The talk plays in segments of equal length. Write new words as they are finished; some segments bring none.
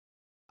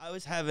I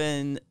was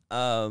having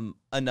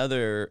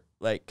another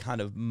like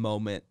kind of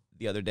moment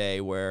the other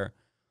day where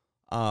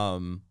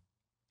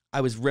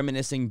I was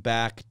reminiscing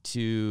back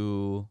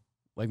to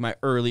like my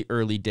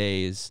early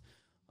days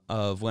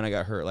of when I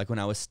got hurt, like when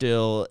I was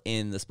still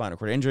in the spinal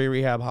cord injury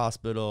rehab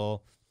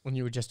hospital, When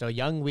you were just a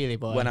young wheelie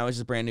boy. when I was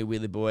just a brand new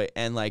wheelie boy,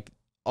 and like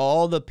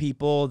all the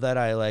people that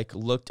I like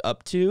looked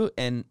up to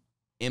and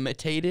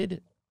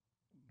imitated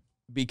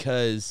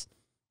because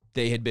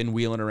they had been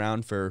wheeling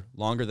around for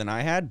longer than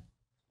I had,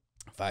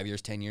 5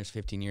 years, 10 years,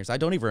 15 years. I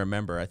don't even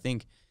remember, I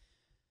think.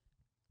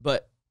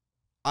 But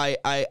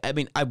I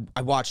mean,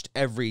 I watched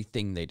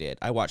everything they did.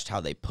 I watched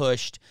how they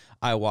pushed.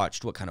 I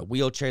watched what kind of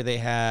wheelchair they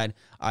had.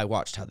 I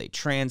watched how they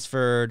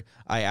transferred.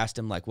 I asked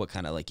them like what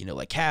kind of like, you know,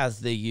 like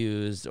calves they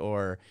used,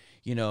 or,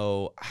 you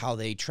know, how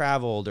they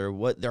traveled, or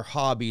what their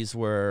hobbies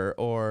were,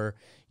 or,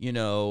 you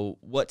know,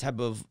 what type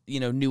of, you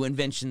know, new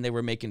invention they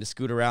were making to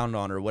scoot around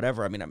on, or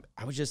whatever. I mean,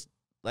 I was just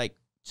like,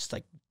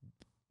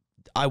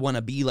 I want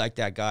to be like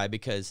that guy,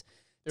 because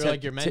They're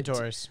like your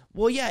mentors.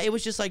 well, yeah, it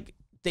was just like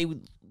they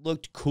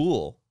looked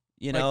cool,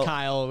 you know. Like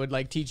Kyle would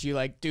like teach you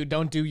like, dude,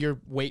 don't do your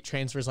weight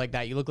transfers like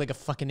that. You look like a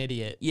fucking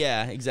idiot.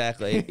 Yeah,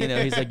 exactly. You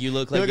know, he's like, you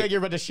look like like you're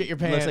about to shit your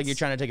pants. Looks like you're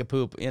trying to take a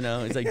poop. You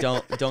know, it's like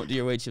don't do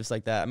your weight shifts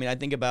like that. I mean, I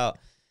think about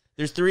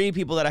there's three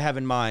people that I have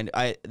in mind.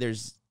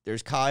 There's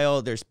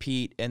Kyle, there's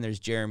Pete, and there's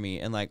Jeremy,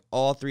 and like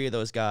all three of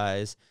those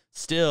guys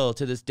still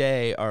to this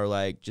day are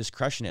like just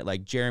crushing it.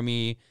 Like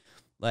Jeremy,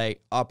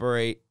 like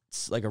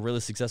operates like a really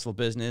successful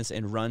business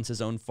and runs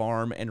his own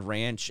farm and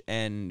ranch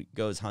and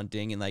goes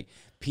hunting, and like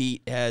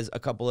Pete has a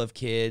couple of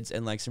kids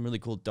and like some really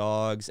cool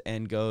dogs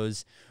and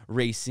goes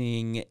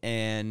racing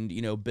and,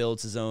 you know,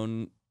 builds his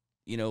own,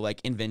 you know,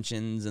 like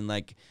inventions and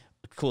like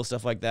cool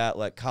stuff like that.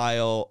 Like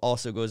Kyle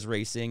also goes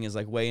racing, is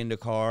like way into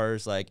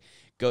cars, like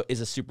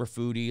is a super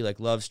foodie, like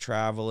loves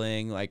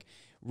traveling, like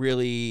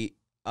really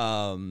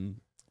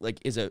like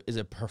is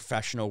a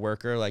professional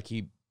worker. Like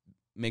he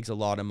makes a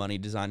lot of money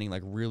designing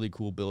like really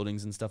cool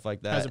buildings and stuff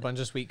like that. Has a bunch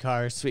of sweet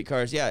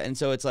cars. Yeah. And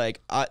so it's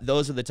like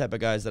those are the type of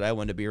guys that I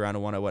wanted to be around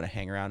and what I want to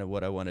hang around and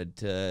what I wanted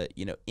to,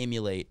 you know,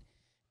 emulate.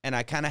 And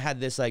I kind of had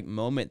this like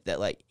moment that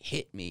like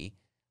hit me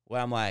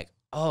where I'm like,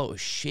 oh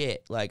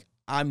shit, like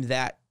I'm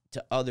that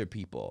to other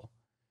people,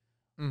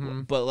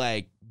 but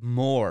like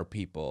more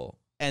people.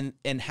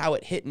 And how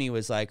it hit me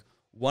was like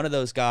one of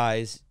those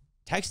guys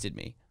texted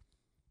me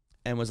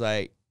and was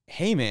like,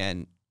 hey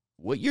man,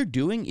 what you're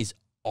doing is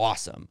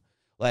awesome.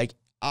 Like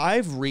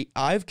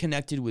I've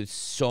connected with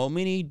so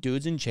many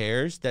dudes in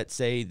chairs that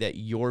say that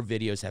your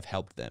videos have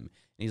helped them. And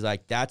he's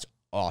like, that's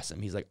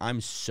awesome. He's like,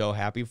 I'm so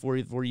happy for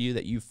you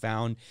that you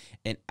found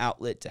an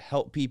outlet to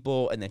help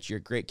people, and that you're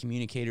a great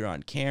communicator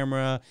on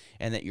camera,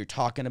 and that you're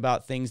talking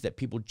about things that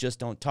people just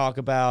don't talk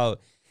about.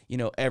 You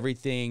know,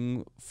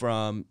 everything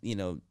from, you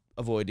know,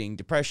 avoiding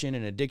depression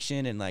and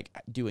addiction and like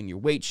doing your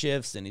weight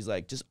shifts. And he's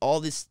like, just all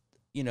this,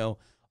 you know,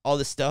 all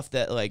this stuff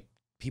that like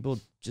people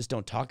just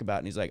don't talk about.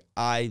 And he's like,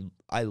 I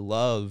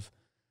love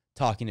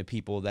talking to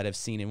people that have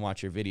seen and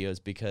watched your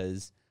videos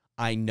because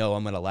I know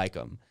I'm going to like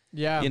them.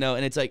 Yeah. You know,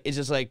 and it's like, it's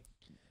just like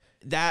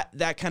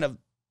that kind of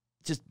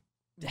just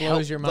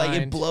blows your mind.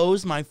 Like it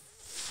blows my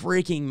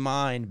freaking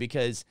mind,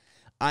 because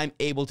I'm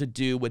able to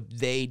do what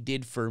they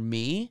did for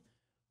me,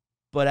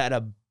 but at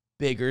a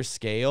bigger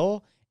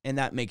scale. And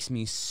that makes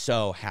me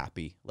so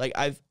happy. Like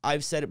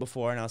I've said it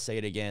before and I'll say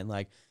it again.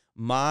 Like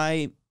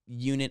my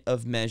unit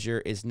of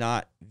measure is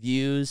not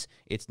views,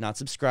 it's not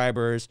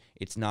subscribers,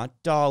 it's not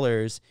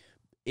dollars.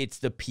 It's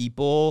the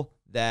people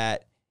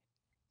that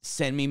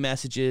send me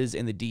messages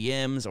in the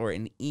DMs or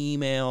in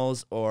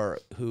emails, or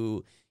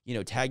who, you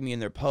know, tag me in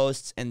their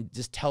posts and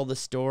just tell the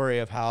story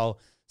of how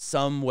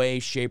some way,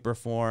 shape, or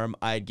form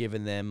I'd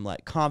given them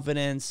like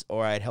confidence,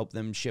 or I'd helped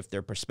them shift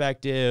their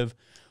perspective,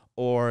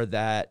 or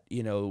that,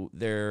 you know,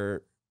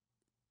 they're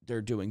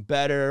doing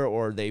better,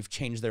 or they've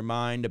changed their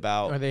mind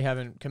about, or they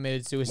haven't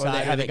committed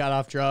suicide, or they got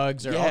off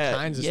drugs, or all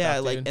kinds of stuff. Yeah,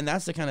 like, dude. and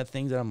that's the kind of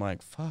things that I'm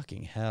like,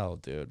 fucking hell,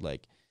 dude.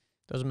 Like,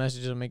 those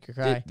messages will make you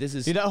cry. This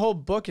is, dude, that whole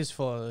book is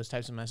full of those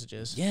types of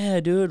messages. Yeah,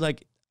 dude.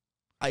 Like,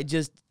 it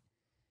just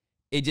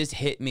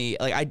hit me.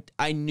 Like,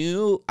 I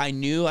knew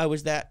I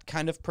was that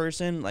kind of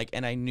person. Like,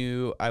 and I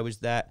knew I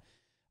was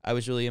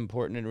really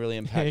important and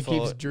really impactful. It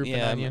keeps drooping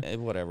on you.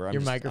 Whatever.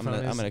 I'm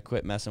gonna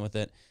quit messing with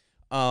it.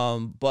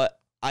 But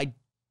I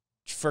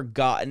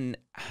forgotten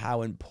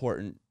how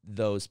important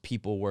those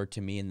people were to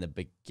me in the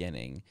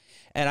beginning.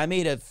 And I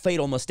made a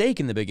fatal mistake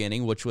in the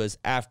beginning, which was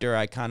after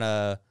I kind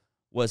of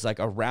was like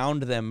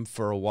around them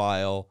for a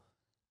while.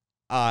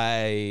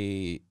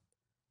 Those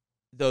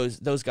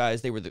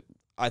guys,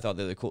 I thought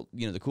they're the cool,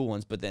 you know, the cool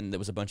ones, but then there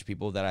was a bunch of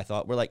people that I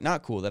thought were like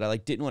not cool, that I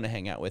like didn't want to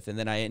hang out with. And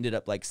then I ended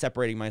up like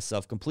separating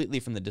myself completely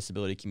from the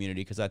disability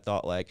community, because I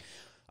thought like,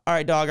 all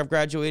right, dog, I've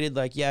graduated.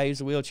 Like, yeah, I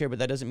use a wheelchair, but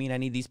that doesn't mean I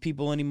need these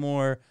people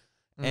anymore.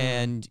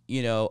 And,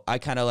 you know, I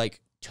kind of like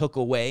took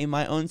away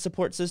my own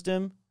support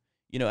system,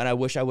 you know, and I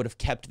wish I would have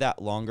kept that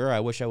longer.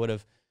 I wish I would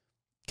have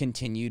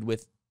continued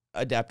with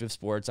adaptive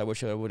sports. I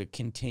wish I would have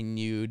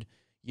continued,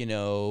 you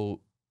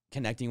know,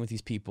 connecting with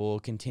these people,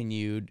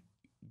 continued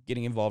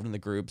getting involved in the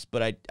groups,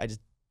 but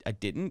I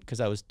didn't because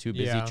I was too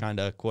busy Yeah. trying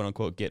to quote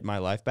unquote get my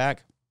life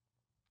back,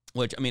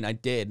 which I mean I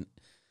did,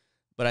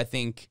 but I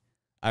think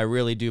I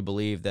really do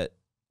believe that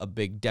a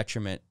big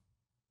detriment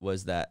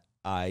was that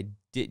I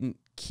didn't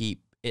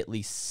keep at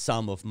least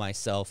some of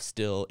myself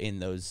still in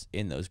those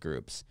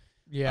groups.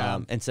 Yeah.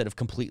 Instead of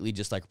completely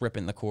just like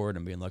ripping the cord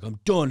and being like, I'm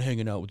done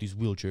hanging out with these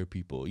wheelchair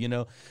people, you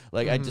know,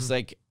 like I just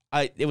like,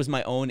 it was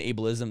my own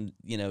ableism,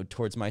 you know,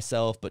 towards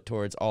myself, but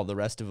towards all the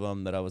rest of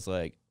them that I was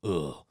like,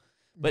 ugh.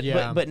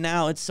 But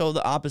now it's so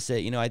the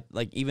opposite, you know, I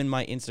like even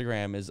my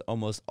Instagram is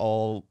almost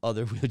all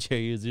other wheelchair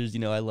users. You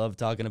know, I love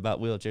talking about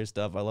wheelchair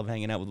stuff. I love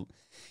hanging out with,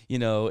 you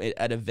know,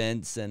 at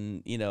events,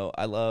 and, you know,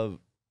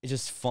 it's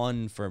just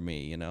fun for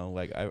me, you know,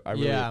 like I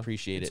really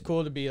appreciate it. It's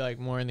cool to be like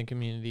more in the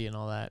community and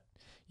all that.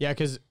 Yeah,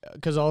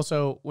 because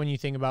also when you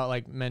think about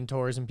like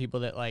mentors and people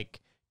that like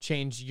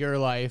change your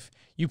life,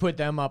 you put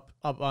them up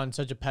on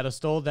such a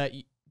pedestal that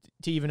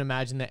to even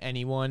imagine that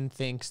anyone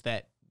thinks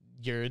that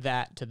you're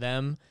that to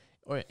them,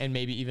 and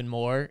maybe even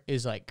more,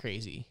 is like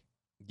crazy.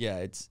 Yeah,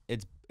 it's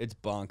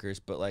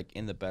bonkers, but like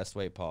in the best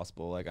way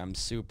possible. Like I'm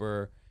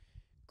super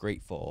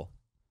grateful.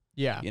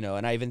 Yeah, you know,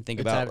 and I even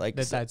think about like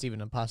that's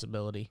even a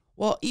possibility.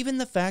 Well, even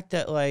the fact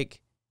that like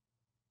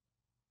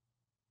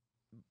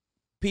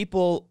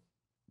people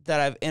that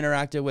I've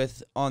interacted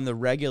with on the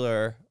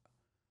regular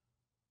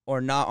or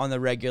not on the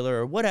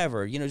regular or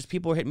whatever, you know, just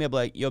people hit me up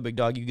like, yo, big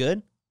dog, you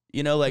good?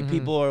 You know, like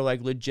people are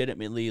like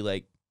legitimately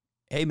like,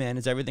 hey man,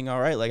 is everything all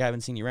right? Like I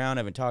haven't seen you around,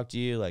 I haven't talked to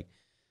you, like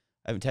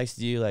I haven't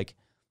texted you, like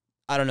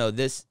I don't know,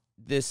 this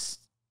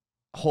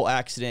whole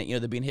accident, you know,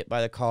 the being hit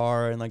by the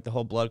car and like the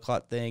whole blood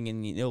clot thing,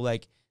 and you know,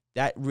 like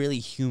that really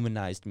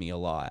humanized me a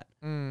lot.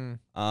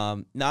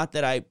 Not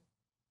that I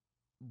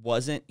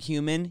wasn't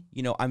human,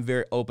 you know, I'm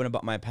very open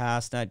about my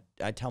past, and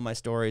I tell my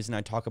stories and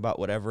I talk about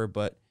whatever,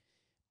 but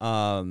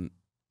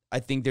I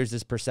think there's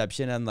this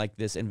perception on like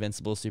this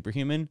invincible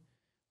superhuman,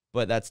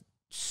 but that's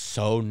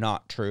so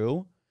not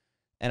true.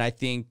 And I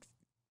think,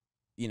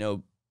 you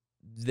know,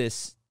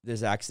 this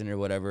accident or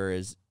whatever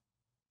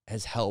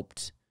has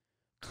helped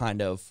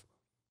kind of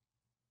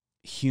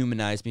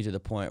humanize me to the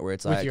point where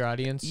it's with like your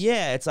audience.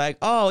 Yeah, it's like,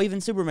 oh, even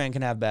Superman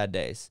can have bad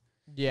days.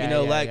 Yeah, you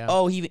know,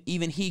 oh,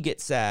 even he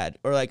gets sad,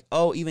 or like,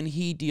 oh, even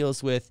he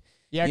deals with,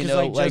 you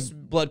know, like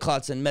blood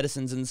clots and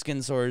medicines and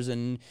skin sores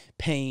and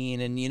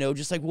pain and, you know,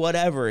 just like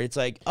whatever. It's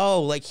like,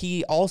 oh, like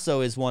he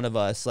also is one of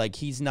us. Like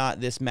he's not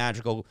this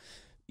magical,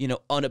 you know,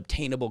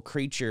 unobtainable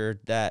creature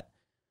that,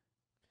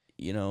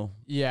 you know,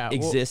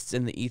 exists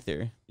in the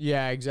ether.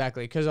 Yeah,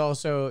 exactly. Because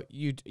also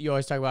you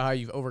always talk about how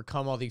you've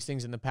overcome all these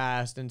things in the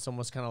past, and it's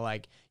almost kind of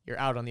like you're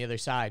out on the other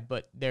side,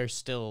 but there's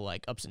still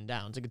like ups and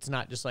downs. Like it's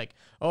not just like,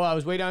 oh, I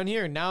was way down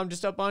here and now I'm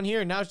just up on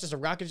here and now it's just a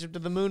rocket ship to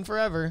the moon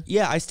forever.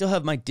 Yeah, I still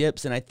have my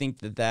dips, and I think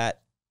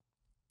that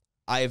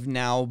I've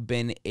now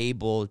been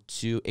able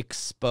to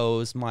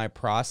expose my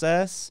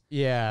process.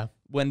 Yeah.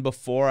 When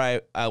before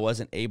I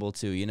wasn't able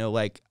to, you know,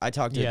 like I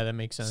talked to that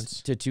makes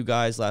sense, to two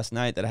guys last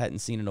night that I hadn't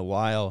seen in a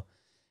while,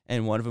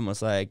 and one of them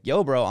was like,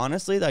 yo, bro,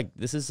 honestly, like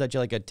this is such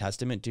like a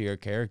testament to your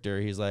character.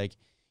 He's like,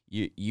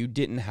 you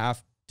didn't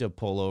have to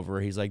pull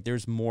over. He's like,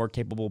 there's more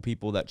capable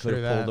people that could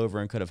have pulled over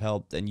and could have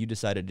helped, and you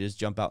decided to just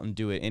jump out and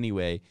do it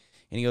anyway.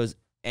 And he goes,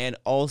 and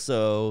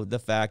also the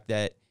fact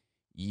that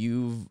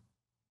you've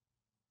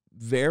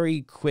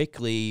very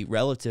quickly,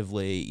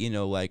 relatively, you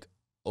know, like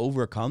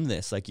overcome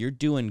this. Like you're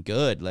doing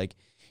good. Like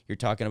you're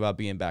talking about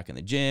being back in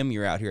the gym,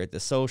 you're out here at the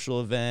social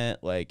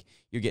event, like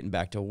you're getting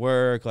back to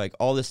work, like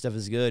all this stuff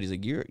is good. He's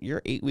like,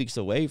 you're 8 weeks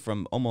away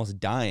from almost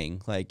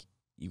dying. Like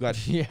you got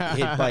hit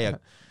by a,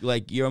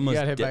 like you're almost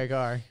got hit by a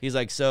car. He's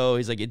like,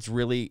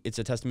 it's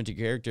a testament to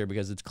your character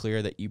because it's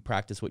clear that you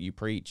practice what you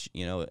preach,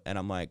 you know. And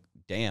I'm like,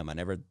 damn, I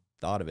never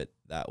thought of it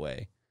that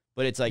way,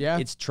 but it's like,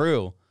 it's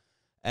true.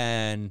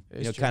 And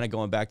you know, kind of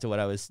going back to what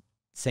I was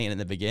saying in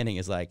the beginning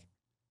is like,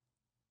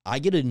 I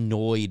get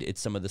annoyed at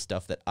some of the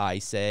stuff that I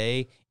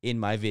say in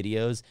my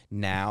videos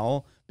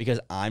now because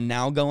I'm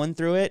now going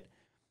through it.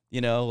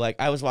 You know, like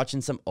I was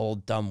watching some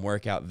old dumb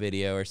workout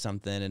video or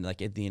something, and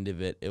like at the end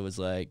of it, it was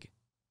like,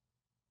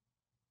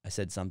 I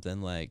said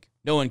something like,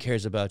 no one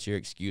cares about your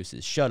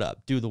excuses. Shut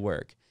up. Do the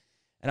work.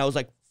 And I was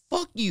like,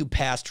 fuck you,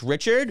 past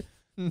Richard.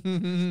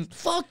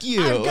 Fuck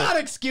you. I've got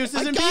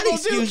excuses, and people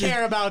do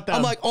care about them.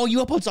 I'm like, oh,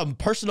 you up on some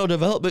personal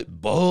development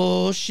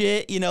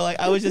bullshit? You know, like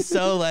I was just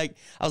so like,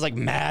 I was like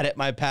mad at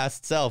my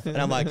past self. And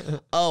I'm like,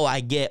 oh, I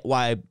get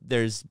why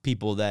there's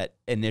people that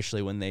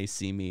initially when they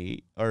see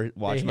me or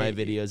watch my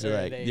videos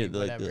are like, they're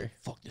like,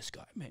 fuck this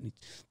guy, man. He's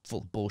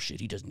full of bullshit.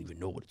 He doesn't even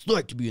know what it's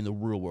like to be in the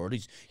real world.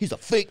 He's a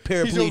fake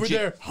paraplegic. He's over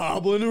there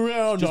hobbling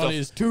around on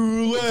his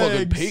two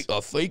legs.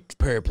 A fake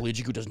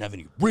paraplegic who doesn't have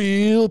any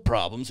real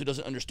problems, who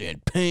doesn't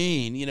understand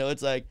pain. You know,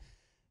 it's like,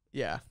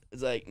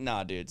 it's like,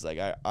 nah, dude. It's like,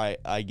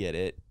 I get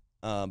it.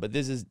 But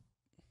this is,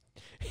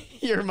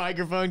 your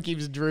microphone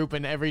keeps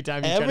drooping every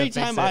time you every try to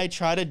time fix it. I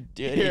try to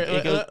do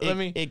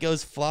it, it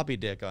goes floppy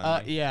dick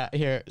on me. Yeah,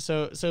 here.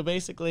 So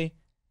basically,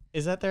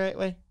 is that the right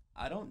way?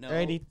 I don't know.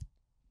 Alrighty.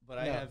 But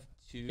I have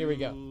two. Here we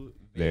go.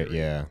 There,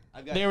 yeah.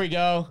 There we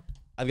go.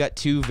 I've got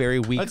two very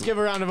weak. Let's give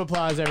a round of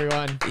applause,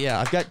 everyone. Yeah,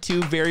 I've got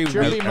two very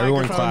Surely weak.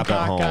 Everyone microphone clap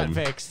at cock got home.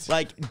 fixed.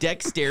 Like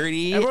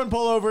dexterity. Everyone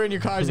pull over in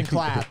your cars and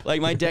clap.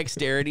 Like my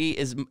dexterity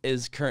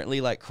is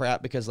currently like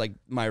crap because like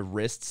my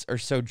wrists are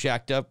so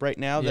jacked up right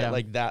now that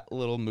like that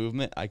little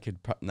movement I could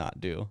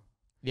not do.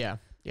 Yeah,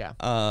 yeah.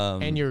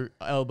 And your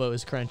elbow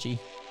is crunchy.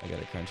 I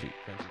got a crunchy.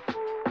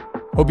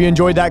 Hope you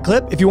enjoyed that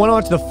clip. If you want to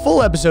watch the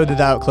full episode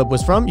that clip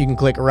was from, you can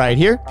click right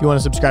here. If you want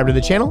to subscribe to the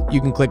channel, you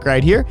can click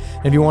right here.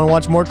 And if you want to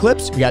watch more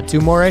clips, we got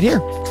 2 more right here.